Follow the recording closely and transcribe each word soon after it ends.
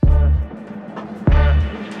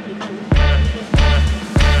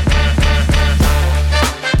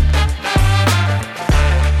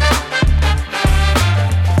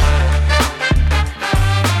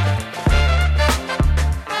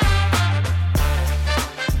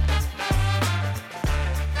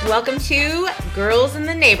welcome to Girls in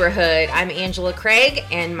the Neighborhood. I'm Angela Craig,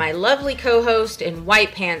 and my lovely co-host in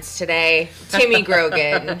white pants today, Timmy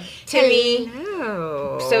Grogan. Timmy,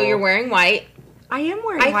 Hello. So you're wearing white. I am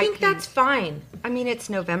wearing white I think pants. that's fine. I mean, it's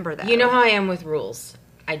November, though. You know how I am with rules.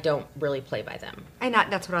 I don't really play by them. And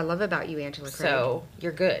that's what I love about you, Angela Craig. So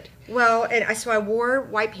you're good. Well, so I wore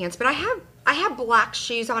white pants, but I have black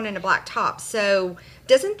shoes on and a black top. So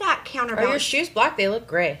doesn't that counterbalance? Are your shoes black? They look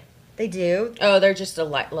gray. They do. Oh, they're just a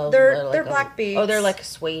light low. They're black boots. Oh, they're like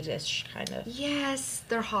suede-ish kind of. Yes,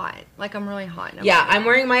 they're hot. Like I'm really hot. Yeah, I'm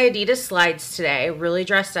wearing my Adidas slides today. Really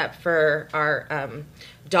dressed up for our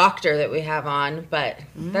doctor that we have on, but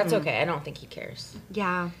that's okay. I don't think he cares.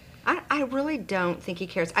 Yeah. I really don't think he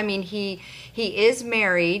cares. I mean, he is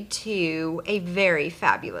married to a very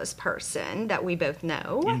fabulous person that we both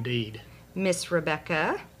know. Indeed. Miss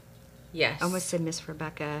Rebecca. Yes. I almost said Miss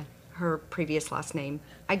Rebecca, her previous last name.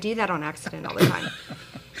 I do that on accident all the time.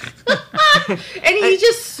 And he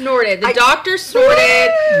just snorted. The doctor snorted.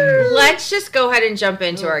 Let's just go ahead and jump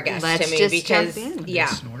into our guest, Timmy, because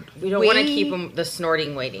we don't want to keep him the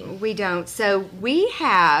snorting waiting. We don't. So we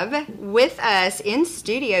have with us in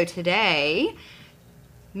studio today,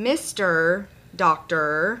 Mr.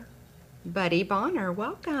 Dr. Buddy Bonner.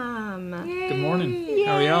 Welcome. Yay. Good morning.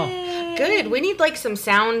 How are y'all? Good. We need like some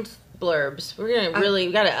sound blurbs. We're gonna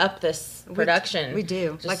we gotta up this production. We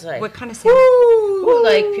do. Just like what kind of sound? Woo,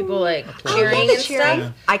 like people like cheering and cheering.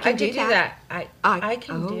 stuff. I can do that. I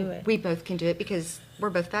can do it. We both can do it because we're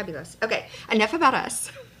both fabulous. Okay, enough about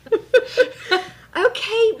us.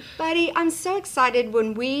 Okay, buddy, I'm so excited.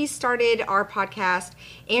 When we started our podcast,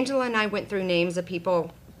 Angela and I went through names of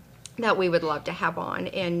people that we would love to have on,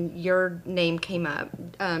 and your name came up.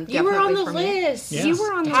 You were on the list. Yes. You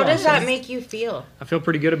were on the How list. does that make you feel? I feel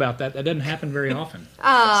pretty good about that. That doesn't happen very often.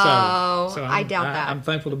 Oh, I doubt that. I'm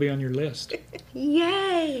thankful to be on your list.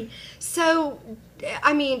 Yay! So,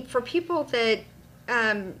 I mean, for people that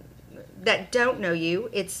that don't know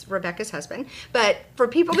you, it's Rebecca's husband. But for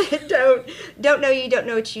people that don't know you, don't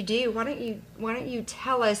know what you do, why don't you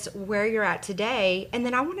tell us where you're at today, and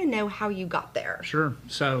then I want to know how you got there. Sure.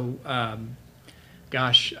 So,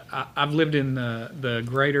 I've lived in the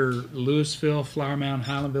greater Louisville, Flower Mound,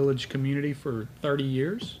 Highland Village community for 30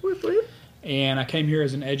 years. Whoop, whoop. And I came here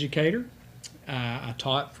as an educator. I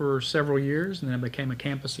taught for several years, and then I became a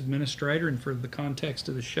campus administrator. And for the context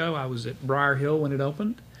of the show, I was at Briar Hill when it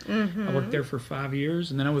opened. Mm-hmm. I worked there for 5 years,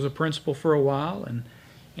 and then I was a principal for a while, and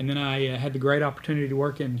then I had the great opportunity to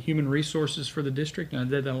work in human resources for the district, and I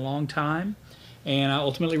did that a long time, and I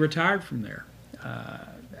ultimately retired from there.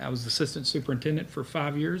 I was assistant superintendent for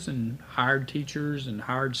 5 years and hired teachers and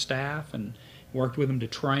hired staff and worked with them to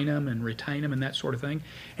train them and retain them and that sort of thing.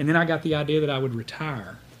 And then I got the idea that I would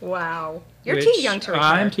retire. Wow. You're too young to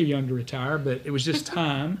retire. I'm too young to retire, but it was just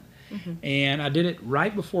time. Mm-hmm. And I did it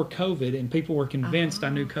right before COVID, and people were convinced I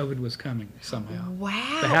knew COVID was coming somehow.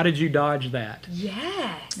 Wow. So how did you dodge that?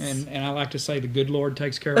 Yes. And I like to say the good Lord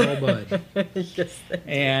takes care of old Bud. Yes,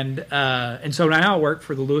 and so now I work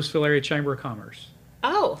for the Louisville Area Chamber of Commerce.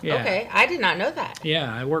 Oh, yeah. Okay. I did not know that.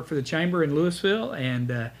 Yeah, I work for the Chamber in Louisville,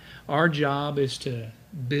 and our job is to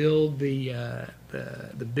build the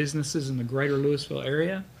businesses in the greater Louisville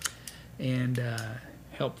area and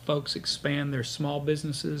help folks expand their small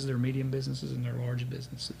businesses, their medium businesses, and their large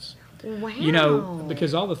businesses. Wow. You know,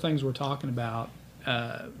 because all the things we're talking about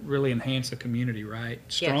really enhance a community, right?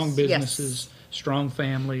 Strong businesses, strong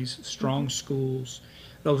families, strong schools.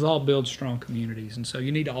 Those all build strong communities. And so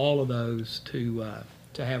you need all of those to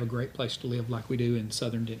have a great place to live like we do in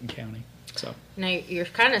southern Denton County. So now you're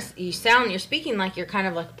speaking like you're kind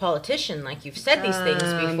of like a politician, like you've said these things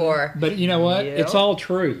before. But you know what? Yep. It's all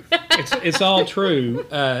true. It's all true.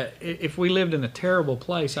 If we lived in a terrible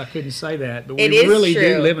place, I couldn't say that. But we really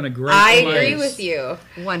do live in a great place. I agree with you.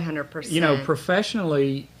 100%. You know,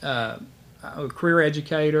 professionally, I'm a career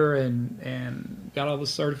educator and got all the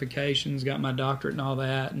certifications, got my doctorate and all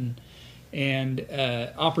that, and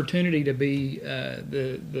opportunity to be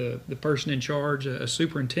the person in charge, a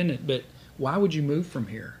superintendent. But why would you move from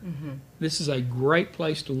here? Mm-hmm. This is a great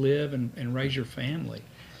place to live and raise your family.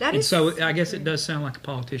 So I guess it does sound like a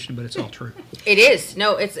politician, but it's all true. It is.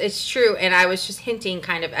 No, it's true. And I was just hinting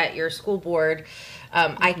kind of at your school board.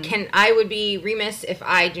 I would be remiss if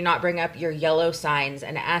I do not bring up your yellow signs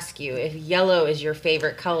and ask you if yellow is your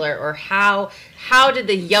favorite color, or how did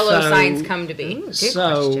the yellow signs come to be?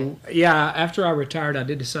 Yeah, after I retired, I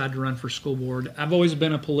did decide to run for school board. I've always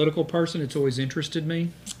been a political person. It's always interested me.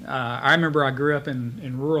 I remember I grew up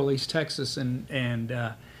in rural East Texas, and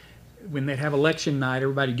when they'd have election night,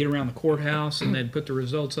 everybody would get around the courthouse and they'd put the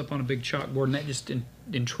results up on a big chalkboard, and that just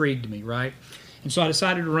intrigued me, right? And so I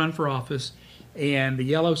decided to run for office. And the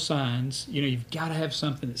yellow signs, you've got to have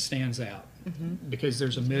something that stands out because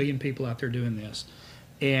there's a million people out there doing this.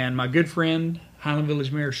 And my good friend, Highland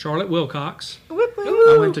Village Mayor Charlotte Wilcox,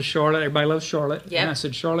 I went to Charlotte. Everybody loves Charlotte. Yep. And I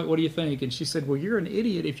said, Charlotte, what do you think? And she said, well, you're an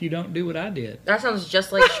idiot if you don't do what I did. That sounds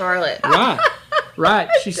just like Charlotte. Right.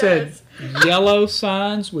 She said, yellow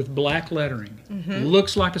signs with black lettering.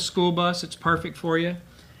 Looks like a school bus. It's perfect for you.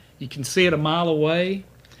 You can see it a mile away.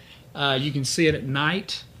 You can see it at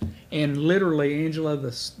night. And literally, Angela,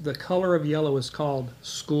 the color of yellow is called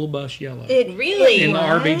school bus yellow. It Really? In the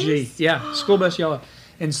RBG. Yeah, school bus yellow.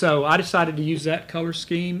 And so I decided to use that color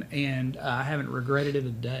scheme, and I haven't regretted it a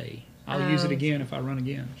day. I'll use it again if I run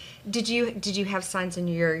again. Did you have signs in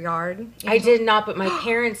your yard? I did not, but my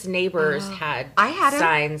parents' neighbors had I had 'em.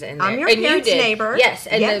 signs in there. I'm your and parents' you did. neighbor. Yes,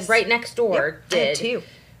 and Yes. the right next door I had did. two.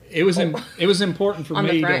 It was important for On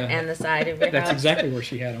me the front to. and the side of your That's house. exactly where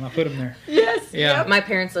she had them. I put them there. Yes. Yeah. My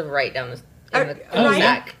parents live right down the Right.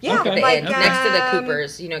 cul-de-sac. Yeah, Okay. At the like, end, next to the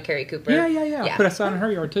Coopers. You know Carrie Cooper? Yeah. I put a sign in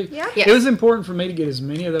her yard too. Yeah. Yeah. It was important for me to get as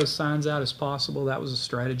many of those signs out as possible. That was a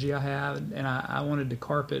strategy I had, and I wanted to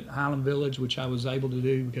carpet Highland Village, which I was able to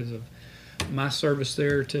do because of my service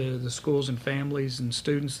there to the schools and families and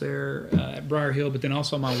students there at Briar Hill. But then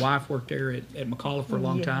also my wife worked there at McCullough for a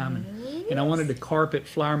long time, and I wanted to carpet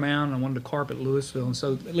Flower Mound, and I wanted to carpet Louisville, and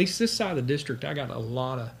so at least this side of the district, I got a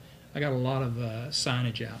lot of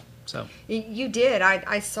signage out. So You did.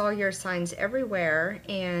 I saw your signs everywhere,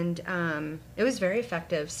 and it was very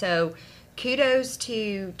effective. So kudos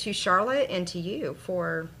to Charlotte and to you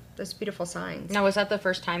for those beautiful signs. Now, was that the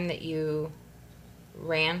first time that you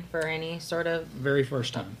ran for any sort of very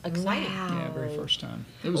first time. exciting? Wow. Yeah, very first time.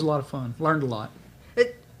 It was a lot of fun. Learned a lot.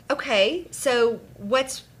 Okay, so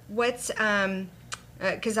what's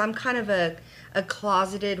because I'm kind of a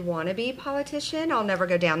closeted wannabe politician. I'll never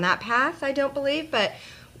go down that path, I don't believe. But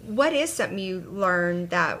what is something you learned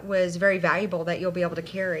that was very valuable that you'll be able to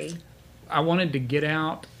carry? I wanted to get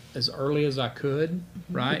out as early as I could,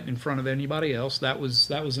 right, in front of anybody else. That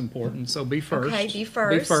was important. So be first. Okay, be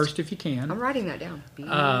first. Be first if you can. I'm writing that down.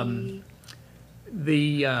 And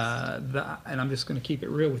I'm just going to keep it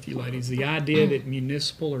real with you, ladies. The idea that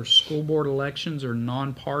municipal or school board elections are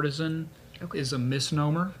nonpartisan is a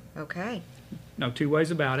misnomer. Okay. No two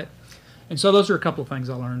ways about it. And so those are a couple of things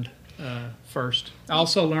I learned first. I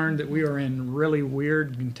also learned that we are in really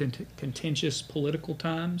weird, contentious political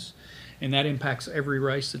times, and that impacts every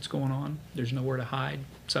race that's going on. There's nowhere to hide.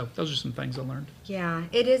 So those are some things I learned. Yeah,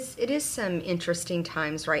 it is some interesting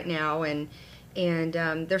times right now, and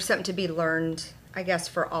there's something to be learned, I guess,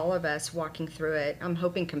 for all of us walking through it. I'm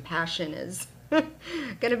hoping compassion is going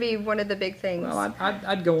to be one of the big things. Well,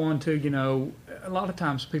 I'd go on to, a lot of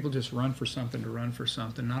times people just run for something to run for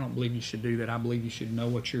something. And I don't believe you should do that. I believe you should know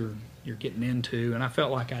what you're getting into. And I felt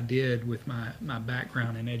like I did with my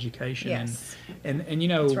background in education. Yes. And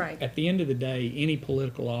That's right. at the end of the day, any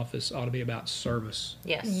political office ought to be about service.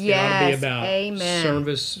 Yes. It ought to be about Amen.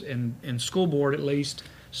 service, in school board at least,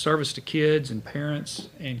 service to kids and parents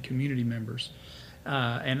and community members.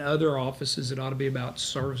 And other offices, it ought to be about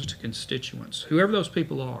service to constituents, whoever those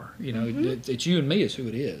people are. It's you and me is who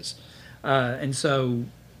it is. And so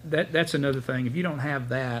that's another thing. If you don't have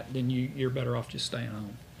that, then you're better off just staying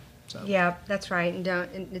home. So Yeah, that's right. And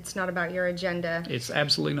it's not about your agenda. it's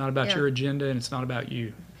absolutely not about your agenda, and it's not about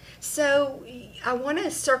you. So I want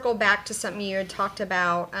to circle back to something you had talked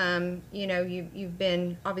about. You've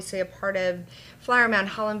been obviously a part of Flower Mound,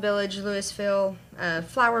 Holland Village, Louisville,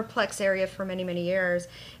 Flowerplex area for many, many years.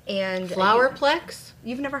 And Flowerplex?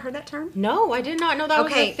 You've never heard that term? No, I did not know that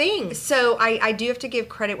was a thing. So I do have to give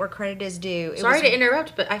credit where credit is due. Sorry to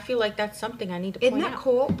interrupt, but I feel like that's something I need to point Isn't that out.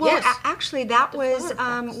 cool? Well, Yes. actually, that was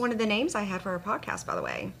Flowerplex. one of the names I had for our podcast, by the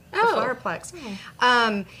way. Oh. The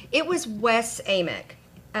Flowerplex. It was Wes Amick.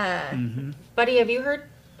 Buddy, have you heard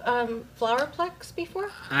Flowerplex before?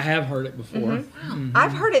 I have heard it before.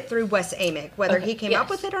 I've heard it through Wes Amick. Whether he came up yes.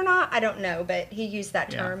 with it or not, I don't know. But he used that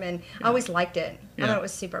term, and I always liked it. I Yeah. thought it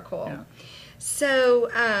was super cool. Yeah. So,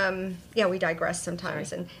 we digress sometimes.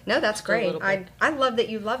 Sorry. And no, that's great. little bit. I love that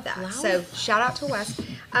you love that. So, Flower. shout out to Wes.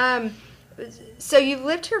 So you've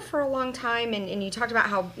lived here for a long time, and you talked about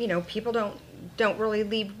how people don't really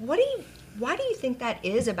leave. Why do you think that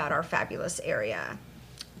is about our fabulous area?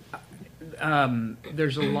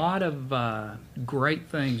 There's a lot of great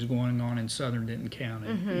things going on in southern Denton County.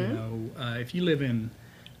 If you live in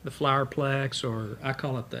the Flowerplex, or I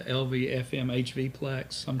call it the LVFM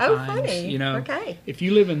HVplex sometimes. funny. You know, Okay. if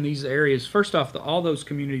you live in these areas, first off, all those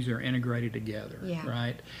communities are integrated together, Yeah.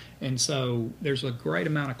 right? And so there's a great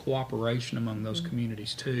amount of cooperation among those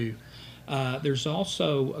communities too. There's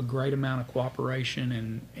also a great amount of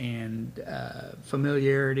cooperation and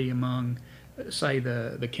familiarity among, say,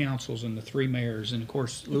 the councils and the three mayors. And of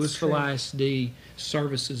course, Louisville ISD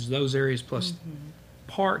services those areas, plus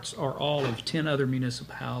parts are all of 10 other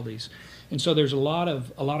municipalities. And so there's a lot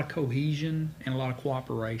of cohesion and a lot of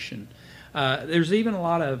cooperation. There's even a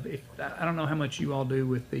lot of, I don't know how much you all do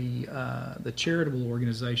with the charitable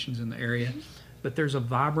organizations in the area, but there's a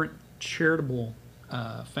vibrant charitable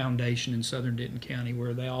foundation in southern Denton County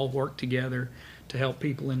where they all work together to help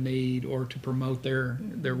people in need or to promote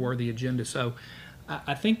their worthy agenda. So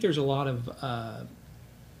I think there's a lot of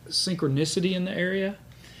synchronicity in the area,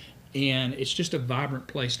 and it's just a vibrant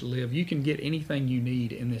place to live. You can get anything you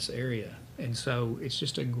need in this area. And so it's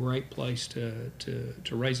just a great place to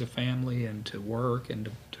raise a family and to work and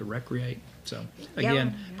to recreate. So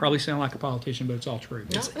again, probably sound like a politician, but it's all true.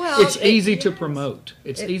 It's easy to promote.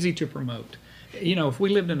 It's easy to promote. You know, if we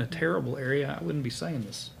lived in a terrible area, I wouldn't be saying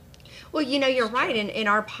this. Well, you know, you're right. And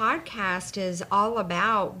our podcast is all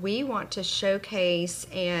about, we want to showcase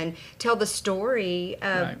and tell the story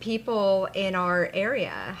of people in our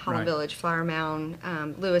area, Holland Village, Flower Mound,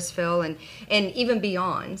 Louisville, and even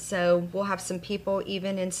beyond. So we'll have some people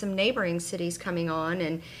even in some neighboring cities coming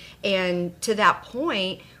on. And to that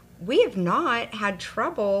point, we have not had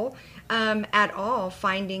trouble at all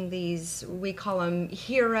finding these, we call them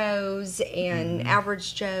heroes and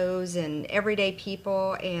average Joes and everyday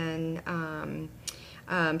people and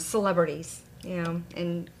celebrities, you know.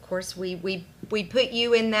 And of course we put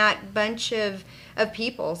you in that bunch of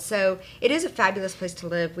people. So it is a fabulous place to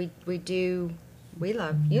live. You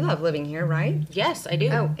love living here, right? Yes, I do.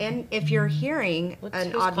 Oh, and if you're hearing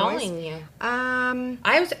an odd calling noise, you?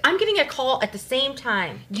 I'm getting a call at the same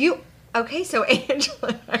time. Okay, so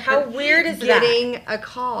Angela, How weird is getting that? a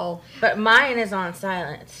call. But mine is on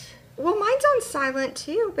silent. Well, mine's on silent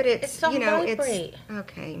too, but it's on you know vibrate. it's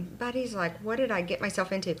okay. Buddy's like, what did I get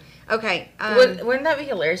myself into? Okay, Wouldn't that be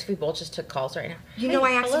hilarious if we both just took calls right now? you know,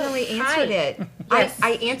 I accidentally answered it. Yes.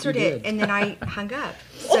 I answered You it did. and then I hung up.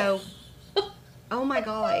 So, oh my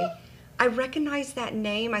golly. I recognize that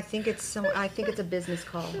name. I think it's a business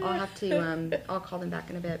call. I'll have to I'll call them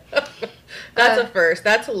back in a bit. That's a first.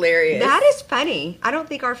 That's hilarious. That is funny. I don't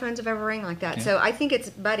think our phones have ever rang like that. Yeah. So I think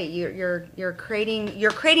it's Buddy. You're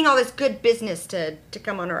creating all this good business to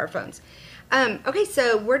come onto our phones. Okay,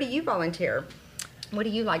 so where do you volunteer? What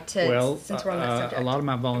do you like to? Well, since we're on that subject, a lot of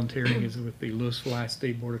my volunteering is with the Louisville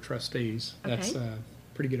ISD Board of Trustees. That's Okay. a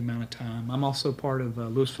pretty good amount of time. I'm also part of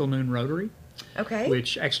Louisville Noon Rotary, okay.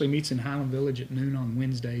 which actually meets in Highland Village at noon on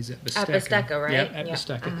Wednesdays at Bistecca. Bistecca, right? Yep, at Yep.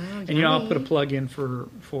 Bistecca. Oh, And you know, I'll put a yummy. plug in for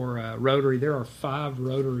Rotary. There are 5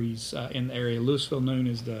 Rotaries in the area. Louisville Noon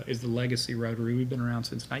is the legacy Rotary. We've been around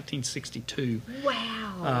since 1962.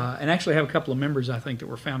 Wow. And actually have a couple of members, I think, that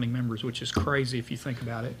were founding members, which is crazy if you think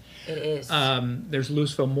about it. It is. There's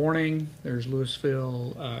Louisville Morning, there's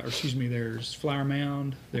there's Flower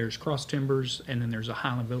Mound, there's Cross Timbers, and then there's a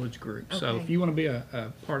Highland Village group. So Okay. if you want to be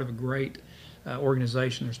a part of a great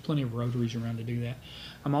organization, there's plenty of Rotaries around to do that.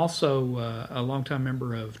 I'm also a longtime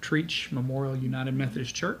member of Treach Memorial United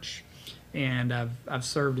Methodist Church, and I've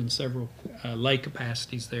served in several lay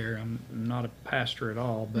capacities there. I'm not a pastor at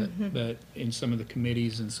all, but in some of the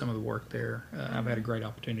committees and some of the work there, I've had a great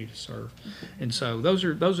opportunity to serve. And so those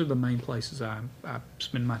are the main places I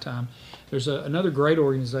spend my time. There's another great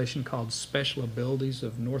organization called Special Abilities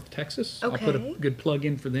of North Texas. I'll put a Okay. good plug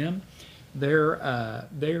in for them. There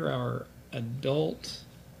are adult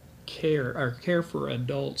care or care for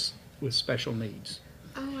adults with special needs.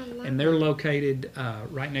 Oh, I love And they're located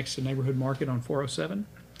right next to Neighborhood Market on 407.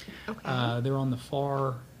 Okay. They're on the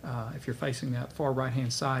far, if you're facing that far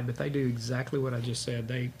right-hand side, but they do exactly what I just said.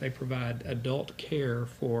 They provide adult care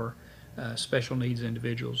for special needs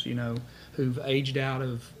individuals, you know, who've aged out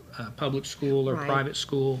of public school or Right. private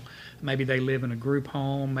school. Maybe they live in a group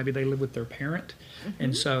home. Maybe they live with their parent.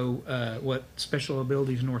 And so what Special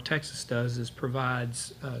Abilities North Texas does is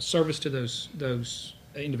provides service to those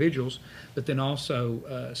individuals, but then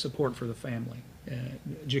also support for the family.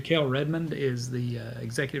 Jaquel Redmond is the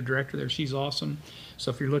executive director there. She's awesome. So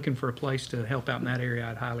if you're looking for a place to help out in that area,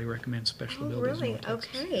 I'd highly recommend Special Oh, Abilities really? North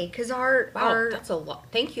Texas. Okay. Because our that's a lot.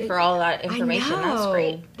 Thank you for all that information. I know. That's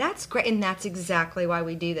great. That's great, and that's exactly why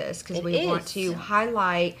we do this, because It we want is. to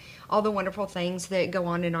highlight all the wonderful things that go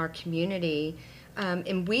on in our community.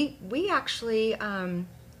 And we actually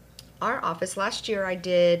our office. Last year I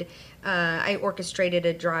did, I orchestrated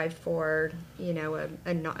a drive for,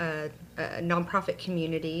 a nonprofit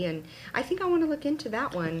community, and I think I want to look into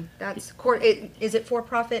that one. Is it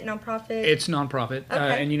for-profit, nonprofit? It's nonprofit.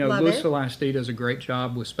 Okay, And, love Louisville ISD does a great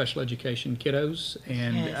job with special education kiddos,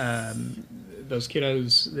 and Yes. those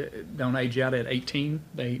kiddos that don't age out at 18.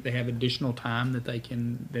 They have additional time that they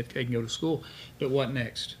can go to school. But what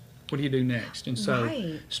next? What do you do next? And so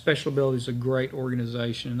Right. Special Ability is a great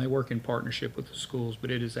organization, and they work in partnership with the schools,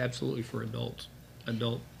 but it is absolutely for adult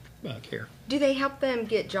care. Do they help them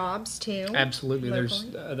get jobs too? Absolutely. There's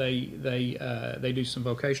locally? they do some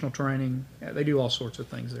vocational training. They do all sorts of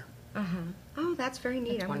things there. Oh, that's very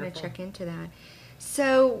neat. That's I'm going to wonderful. check into that.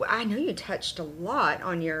 So I know you touched a lot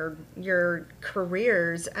on your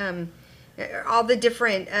careers, all the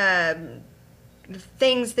different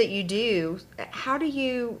things that you do. How do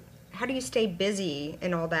you stay busy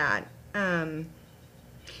and all that?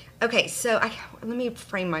 Okay, so let me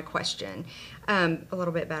frame my question a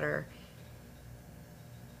little bit better.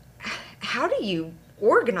 How do you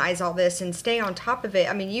organize all this and stay on top of it?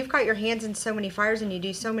 I mean, you've got your hands in so many fires and you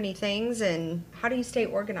do so many things, and how do you stay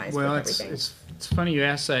organized Well, with it's everything? it's funny you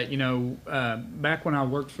ask that. Back when I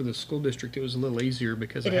worked for the school district, it was a little easier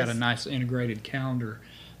because I had a nice integrated calendar.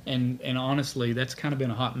 And honestly, that's kind of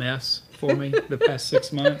been a hot mess for me the past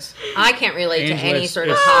 6 months. I can't relate to Angela, any it's- sort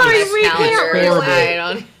of it's- complex we can't calendar. relate.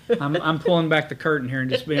 I don't. I'm pulling back the curtain here and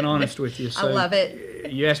just being honest with you. So I love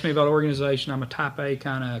it. You asked me about organization. I'm a type A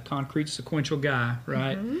kind of concrete sequential guy,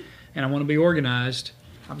 right? Mm-hmm. And I want to be organized.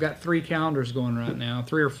 I've got 3 calendars going right now,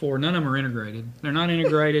 3 or 4. None of them are integrated. They're not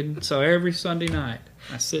integrated. So every Sunday night,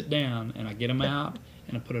 I sit down and I get them out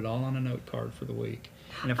and I put it all on a note card for the week.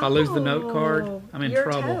 And if I lose the note card, I'm in you're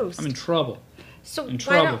trouble. toast. I'm in trouble. So In why don't?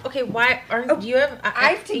 trouble. Okay, why aren't you have?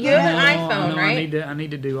 You No, have an No, iPhone, no, right? I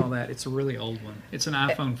need to do all that. It's a really old one. It's an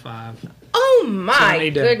iPhone 5. Oh So my I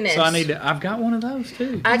need to, goodness! So I need to. I've got one of those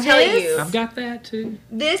too. I tell This- you, I've got that too.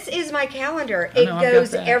 This is my calendar. I It know, I've got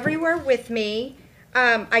goes that. everywhere with me.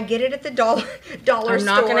 I get it at the dollar I'm store.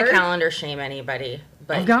 not going to calendar shame anybody,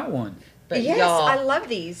 but I've got one. but Yes, y'all, I love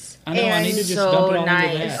these. I know. I And need to just so dump it all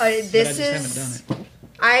nice. into that. This but I just is- haven't done it.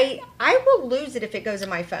 I will lose it if it goes in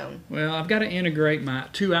my phone. Well, I've got to integrate my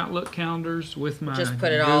 2 Outlook calendars with my just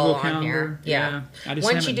put it Google all on calendar. here. Yeah. I just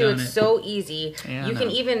Once you haven't do it, done so easy. Yeah, I you can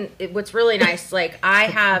know. even. What's really nice, like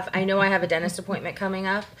I know I have a dentist appointment coming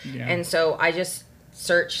up, Yeah. and so I just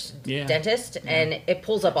search Yeah. dentist, and it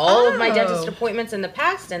pulls up all of my Oh. dentist appointments in the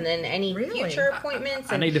past, and then any Really? future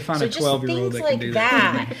appointments. I And need to find so a just 12-year-old things that can like do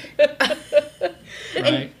that. that.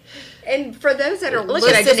 Right? And for those that are Look,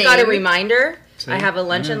 listening, I just got a reminder. See? I have a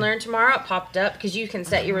lunch I and know. learn tomorrow. It popped up because you can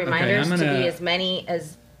set your Okay, reminders I'm to gonna- be as many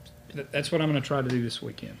as. That's what I'm going to try to do this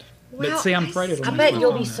weekend. Well, but see, I'm afraid it'll I make bet my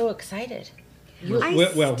you'll phone be up. so excited. Well,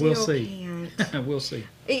 we'll still see. can't. We'll see.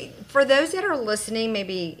 For those that are listening,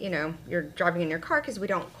 maybe you're driving in your car because we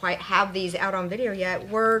don't quite have these out on video yet.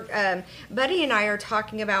 We're Buddy and I are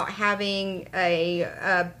talking about having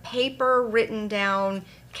a paper written down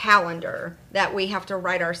calendar that we have to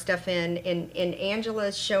write our stuff in. And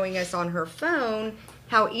Angela's showing us on her phone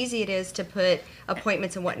how easy it is to put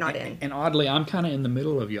appointments and whatnot in. And oddly, I'm kind of in the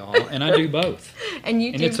middle of y'all, and I do both. And you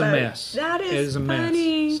And do it's a both. mess. That It is is a mess.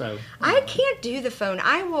 funny. So, I can't do the phone.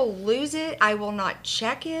 I will lose it. I will not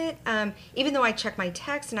check it. Even though I check my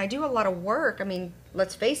text and I do a lot of work. I mean,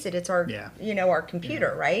 let's face it. It's our our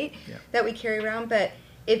computer, right? Yeah. That we carry around. But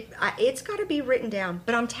it's got to be written down.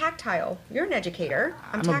 But I'm tactile. You're an educator.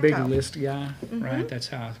 I'm a big tactile. list guy, right? That's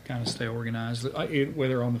how I kind of stay organized,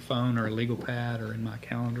 whether on the phone or a legal pad or in my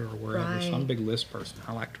calendar or wherever. So I'm a Right. big list person.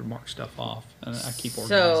 I like to mark stuff off, and I keep organized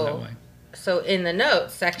So- that way. So in the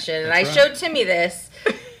notes section, and That's I right. showed Timmy this.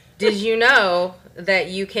 Did you know that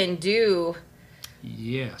you can do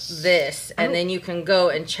Yes. this, and then you can go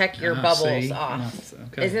and check your bubbles See? off?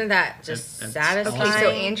 Okay. Isn't that just That's satisfying? Okay,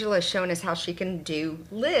 so Angela's showing us how she can do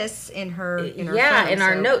lists in her yeah, phone, in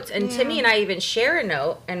our so- notes. And Yeah. Timmy and I even share a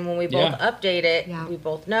note, and when we both Yeah. update it, Yeah. we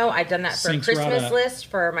both know. I've done that for a Syncs right Christmas up. list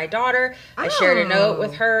for my daughter. I shared a note Oh.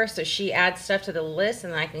 with her, so she adds stuff to the list,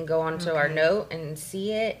 and I can go onto our note and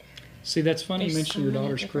see it. See, that's funny you There's mentioned so your many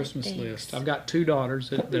daughter's different Christmas things. list. I've got 2 daughters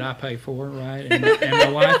that I pay for, right? And my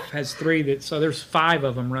wife has 3 so there's 5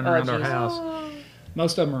 of them running around our geez. house.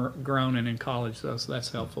 Most of them are grown and in college, though, so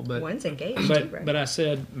that's helpful. But One's engaged, too, right? but I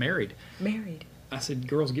said married. Married. I said,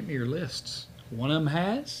 girls, get me your lists. One of them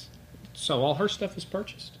has, so all her stuff is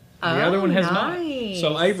purchased. The Oh, other one has nice.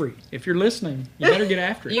 not. So Avery, if you're listening, you better get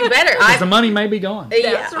after it. You better. 'Cause the money may be gone.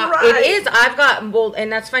 That's right. It is. I've got, well,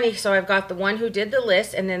 and that's funny. So I've got the one who did the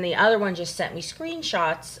list, and then the other one just sent me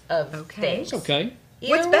screenshots of Okay. things. It's okay.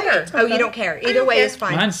 What's Either better? way. Oh, you don't care. Either don't way care. is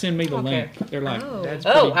fine. Mine send me the Okay. link. They're like, Oh. Dad's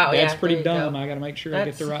Oh, pretty, wow, Dad's yeah, pretty there you dumb. go. I got to make sure I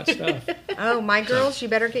get the right stuff. Oh, my girls, you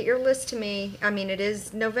better get your list to me. I mean, it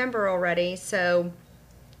is November already, so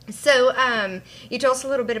you told us a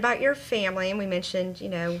little bit about your family, and we mentioned,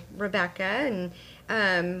 Rebecca,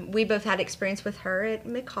 and we both had experience with her at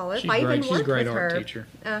McAuliffe. She's I great. even She's a worked great with art her. teacher.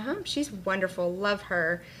 She's wonderful. Love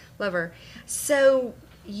her. So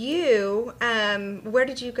you, where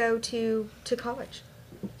did you go to college?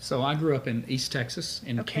 So I grew up in East Texas,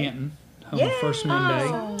 in Okay. Canton, home of First Monday.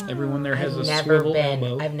 Oh. Everyone there has I've a never swivel been.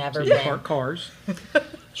 elbow. I've never so you been. park cars.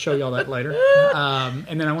 Show y'all that later.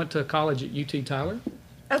 And then I went to college at UT Tyler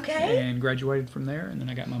Okay. and graduated from there. And then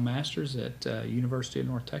I got my master's at University of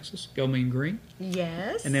North Texas, Go Mean Green.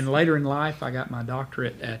 Yes. And then later in life, I got my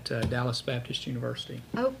doctorate at Dallas Baptist University.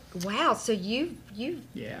 Oh, wow. So you've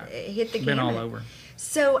Yeah, hit the been gamut. all over.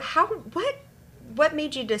 So what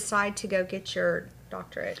made you decide to go get your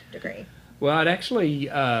doctorate degree? Well, I'd actually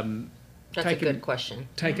That's a good question.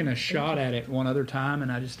 taken a shot at it one other time, and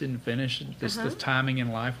I just didn't finish. Just the timing in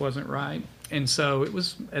life wasn't right, and so it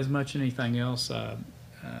was as much anything else,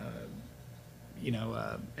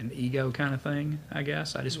 an ego kind of thing. I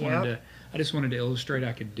guess I just wanted to illustrate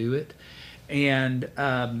I could do it, and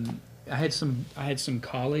I had some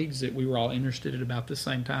colleagues that we were all interested at about the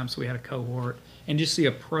same time, so we had a cohort, and just the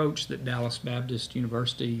approach that Dallas Baptist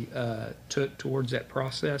University took towards that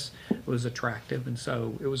process was attractive, and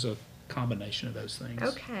so it was a combination of those things.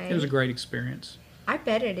 Okay. It was a great experience. I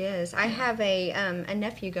bet it is. I have a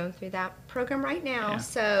nephew going through that program right now, Yeah.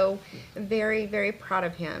 so very, very proud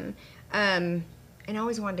of him. And I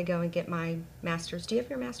always wanted to go and get my master's. Do you have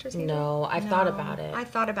your master's? Either? No, I've thought about it. I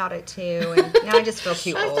thought about it too, and now I just feel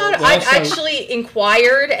too I old. thought Well, I've so- actually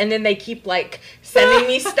inquired, and then they keep sending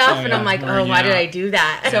me stuff, Oh, and yeah, I'm like, wearing why you did out. I do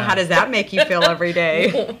that? So how does that make you feel every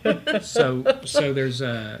day? So there's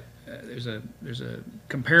a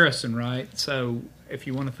comparison, right? So if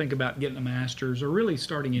you want to think about getting a master's or really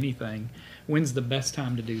starting anything, when's the best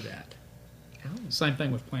time to do that? Oh. Same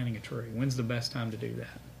thing with planting a tree. When's the best time to do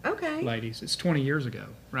that? Okay. Ladies, it's 20 years ago,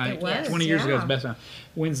 right? It was, 20 years ago is yeah. the best time.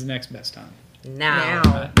 When's the next best time? Now.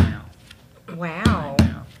 Right now. Wow. Right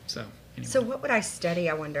now. So anyway. So what would I study,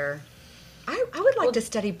 I wonder? I would like to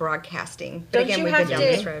study broadcasting. But Don't again, you we've have been down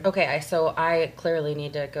this to? road. Okay, so I clearly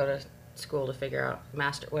need to go to school to figure out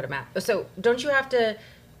So don't you have to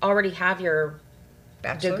already have your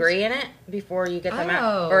Bachelor's? degree in it before you get the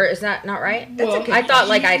Oh. or is that not right? That's okay. I thought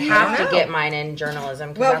I'd have to No. get mine in journalism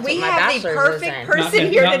because Well, that's we what my have the bachelor's perfect is in.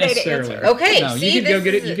 person here not today to necessarily. answer. Okay, No, see, you could go this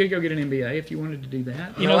get it. is- You could go get an MBA if you wanted to do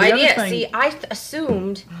that. You No know, the idea. other thing, See, I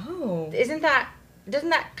assumed Oh. doesn't that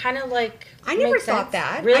kind of I never make thought sense?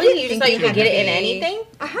 that. I Really? didn't You just think thought you you could had get to it in be- anything?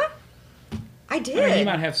 Uh-huh. I did. I mean, you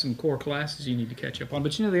might have some core classes you need to catch up on,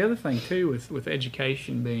 but the other thing too, with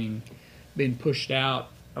education being pushed out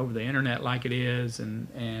over the internet like it is,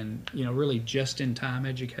 and really just in time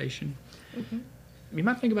education, you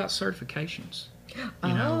might think about certifications.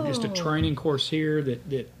 Just a Oh. training course here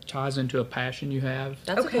that ties into a passion you have.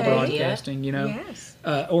 That's Okay. a good idea. Broadcasting, Yes.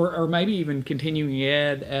 or maybe even continuing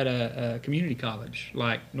ed at a community college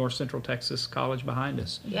like North Central Texas College behind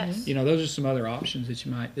us. Yes. Those are some other options that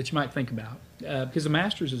you might think about, because the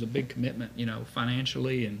master's is a big commitment,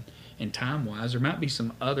 financially and time wise. There might be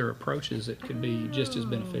some other approaches that could be just as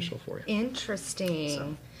beneficial for you. Interesting.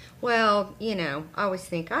 So. Well, I always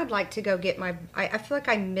think I'd like to go get I feel like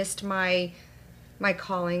I missed my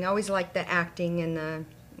calling. I always liked the acting and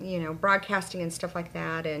the, broadcasting and stuff like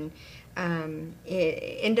that. And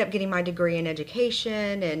ended up getting my degree in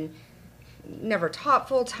education and never taught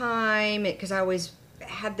full time because I always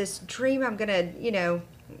had this dream I'm going to,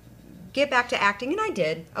 get back to acting. And I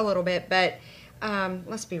did a little bit, but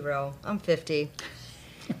let's be real. I'm 50.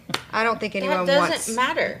 I don't think anyone That wants... doesn't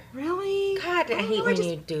matter. Really? God, I Oh, hate when just-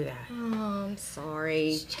 you do that. Oh, I'm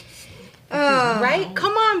sorry. Right?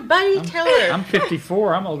 Come on, buddy, tell her. I'm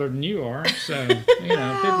 54. I'm older than you are, so 50's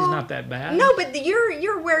not that bad. No, but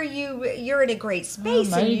you're where you're in a great space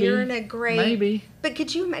and maybe, you're in a great. maybe. But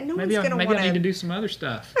could you imagine? No Maybe one's I, gonna maybe want I need to do some other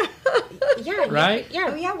stuff. Yeah. Right? Yeah.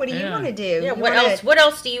 Oh yeah. What do you Yeah. want to do? Yeah, You what wanna- else? What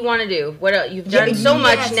else do you want to do? What else? You've Yeah, done so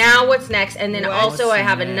much. yes. Now, what's next? And then What's also, I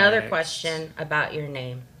have another next? question about your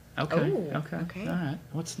name. Okay. Oh, okay. okay. All right.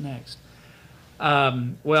 What's next?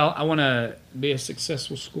 Well, I want to be a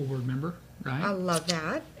successful school board member, right? I love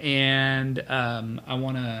that. And I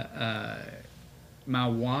want to. My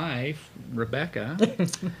wife, Rebecca,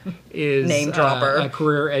 is Name dropper. a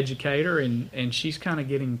career educator, and she's kind of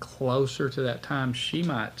getting closer to that time she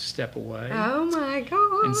might step away. Oh my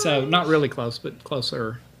god. And so, not really close, but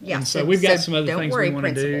closer. Yeah, And so, so- we've got so some other don't things worry, we want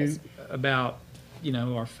to do principals. about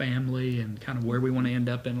our family and kind of where we want to end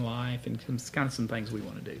up in life and kind of some things we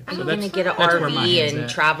want to do. I'm So going to get an that's where my RV head's and at.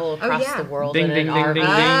 travel across yeah. the world Ding, in ding, an ding, RV. ding, ding.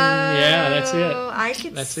 Yeah, that's it. I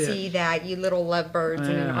could That's it. see that, you little lovebirds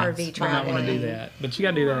in an RV I might want traveling. to do that, but you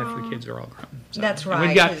got to do that after the kids are all grown. So, That's and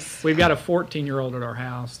right, 'cause- we've got a 14-year-old at our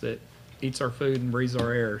house that eats our food and breathes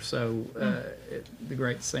our air. So the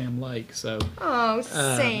great Sam Lake. So Oh,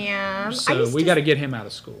 Sam. so we got to get him out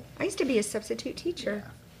of school. I used to be a substitute teacher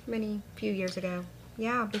few years ago.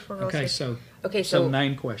 Yeah, before real Okay, estate. so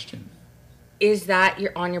name question. Is that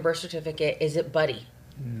on your birth certificate? Is it Buddy?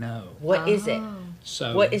 No. What is it?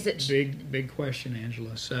 So What is it? Big question,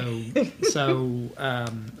 Angela. So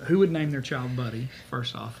who would name their child Buddy?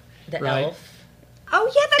 First off, The right? elf? Oh,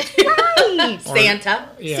 yeah, that's right. Santa?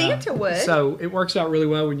 Yeah. Santa would. So it works out really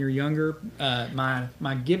well when you're younger.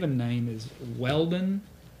 My given name is Weldon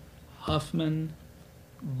Huffman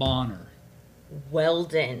Bonner,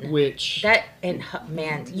 Weldon. which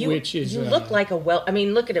Man, Which is, you look like a I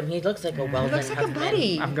mean, look at him. He looks like a Weldon. looks like a Huffman.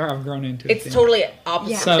 buddy. I've grown into. it It's then. totally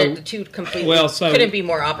opposite. Yeah. So- the two completely so- couldn't be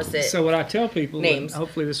more opposite. So what I tell people, Names. and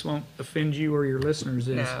hopefully this won't offend you or your listeners,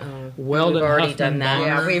 is No. Weldon We've already Huffman done that.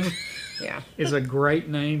 Bonner Yeah. is a great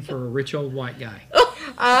name for a rich old white guy.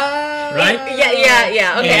 Right?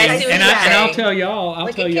 Yeah. Okay, I see what and you're I'll saying. tell y'all,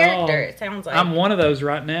 Like a character, it sounds like. I'm one of those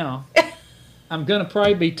right now. I'm gonna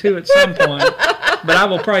probably be two at some point, but I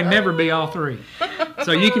will probably never be all three.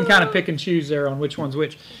 So you can kind of pick and choose there on which one's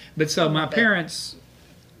which. But so my parents,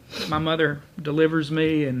 my mother delivers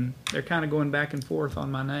me, and they're kind of going back and forth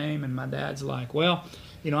on my name, and my dad's like, well,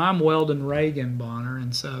 I'm Weldon Reagan Bonner,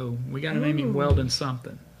 and so we got to name him Weldon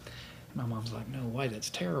something. My mom's like, no way, that's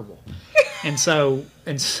terrible. and so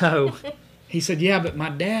he said, yeah, but my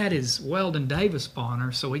dad is Weldon Davis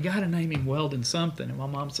Bonner, so we got to name him Weldon something. And my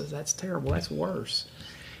mom says, that's terrible, that's worse.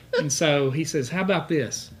 And so he says, how about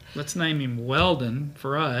this? Let's name him Weldon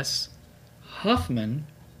for us, Huffman,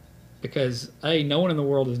 because A, no one in the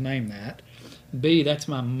world has named that. B, that's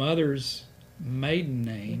my mother's maiden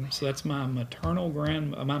name, so that's my paternal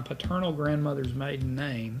grandmother's maiden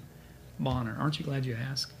name, Bonner. Aren't you glad you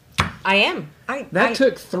asked? I am. That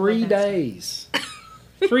took 3 days.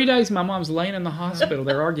 3 days, my mom's laying in the hospital.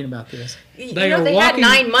 They're arguing about this. They had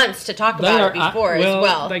 9 months to talk about it before as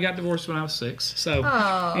well. They got divorced when I was 6. So,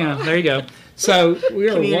 there you go. So we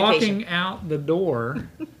are walking out the door,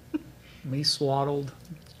 me swaddled,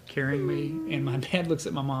 carrying me, and my dad looks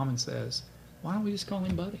at my mom and says, why don't we just call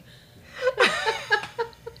him Buddy?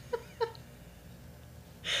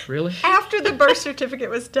 Really? After the birth certificate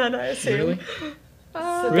was done, I assume. Really?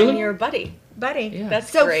 So Really? then you're a Buddy. Buddy. Yeah. That's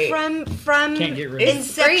So great. from Can't get rid of it.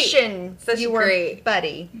 inception, Such you were great.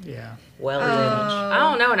 Buddy. Yeah. Weldon. I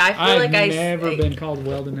don't know, and I feel I've like never been called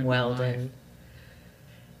Weldon in my life. Weldon.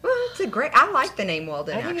 Well, it's a great. I like the name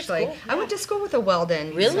Weldon. I think it's Actually, cool, I went to school with a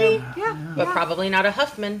Weldon. Really? So, yeah. But yeah. probably not a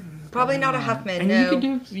Huffman. Probably not a Huffman. And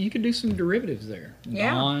No. you could do some derivatives there.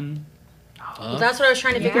 Yeah. Don, Well, that's what I was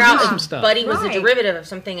trying to Yeah. figure out. Some If stuff. Buddy was Right. a derivative of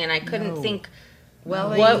something, and I couldn't No. think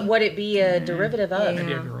Welly. what would it be a derivative of.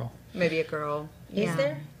 maybe a Yeah. girl. Maybe a girl. Is Yeah.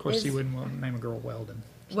 there? Of course, Is- you wouldn't want to name a girl Weldon.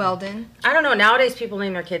 Weldon. I don't know. Nowadays, people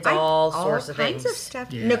name their kids all sorts of kinds things. of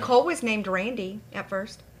stuff. Yeah. Nicole was named Randy at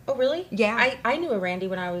first. Oh, really? Yeah. I knew a Randy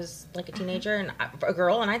when I was like a teenager and a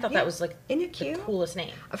girl, and I thought Yeah. that was like Isn't it the cute? coolest name.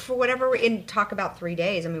 For whatever, in talk about 3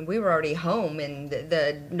 days. I mean, we were already home, and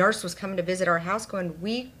the nurse was coming to visit our house, going,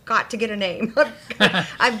 "We got to get a name.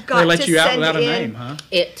 I've got They let to you out send without a in." name, huh?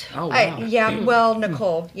 It. Oh, wow. Yeah, well,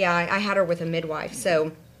 Nicole. Yeah, I had her with a midwife,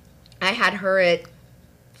 so I had her at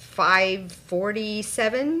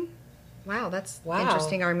 5:47. Wow, that's Wow.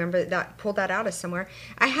 interesting. I remember that, pulled that out of somewhere.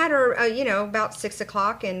 I had her, about 6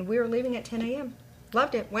 o'clock, and we were leaving at 10 a.m.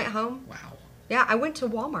 Loved it. Went home. Wow. Yeah, I went to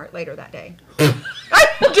Walmart later that day.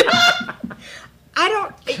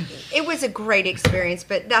 It was a great experience,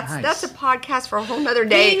 but Nice. that's a podcast for a whole nother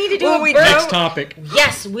day. We need to do When a we birth- Next don't- topic.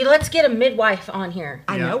 Yes, let's get a midwife on here.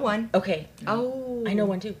 I Yeah. know one. Okay. Oh. I know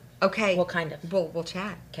one too. Okay. What kind of? We'll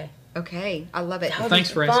chat. Okay. Okay. I love it. That would Thanks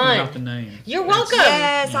be for asking fun. about the name. You're That's- welcome.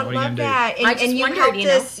 Yes, Yeah, I what are you love gonna do? that. And, I just and you wondered, helped you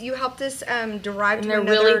know. us. You helped us derive And to there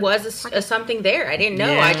another. really was something there. I didn't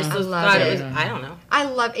know. Yeah. I just I love thought it it. was. I don't know. I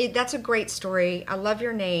love it. That's a great story. I love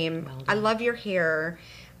your name. Well I done. love your hair.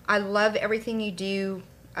 I love everything you do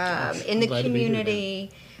in the glad to be here,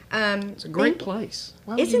 community. It's a great place.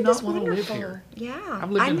 Why would you Isn't not this want to live wonderful? here? Yeah.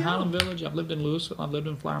 I've lived I in know. Highland Village. I've lived in Louisville. I've lived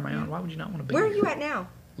in Flower Mound. Why would you not want to be Where are here? you at now?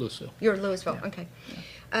 Louisville. You're in Louisville. Yeah. Okay.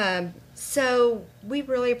 So we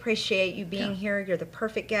really appreciate you being Yeah. here. You're the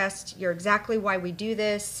perfect guest. You're exactly why we do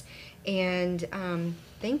this. And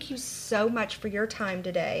thank you so much for your time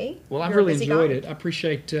today. Well, I've You're a really busy enjoyed guy. it. I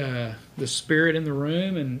appreciate the spirit in the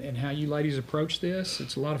room and how you ladies approach this.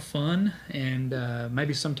 It's a lot of fun, and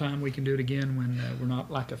maybe sometime we can do it again when we're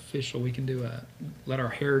not like official. We can do a let our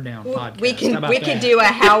hair down podcast. We How can about we that? can do a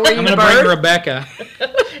how are I'm you going to bring birth? Rebecca.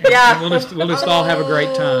 Yeah. We'll just all have a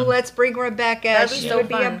great time. Let's bring Rebecca. That'd be She so would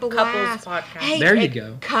be a fun. blast. Couples podcast. Hey, There you a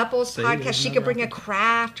go. Couples See, podcast. there's She another could bring a opportunity.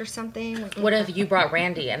 craft or something. We can- What if you brought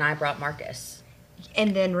Randy and I brought Marcus?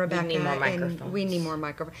 And then Rebecca. need more and microphones. we need more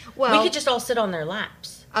microphones. Well, We could just all sit on their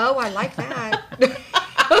laps. oh, I like that.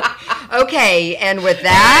 Okay, and with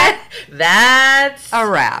that, That's a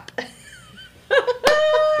wrap.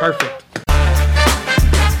 Perfect.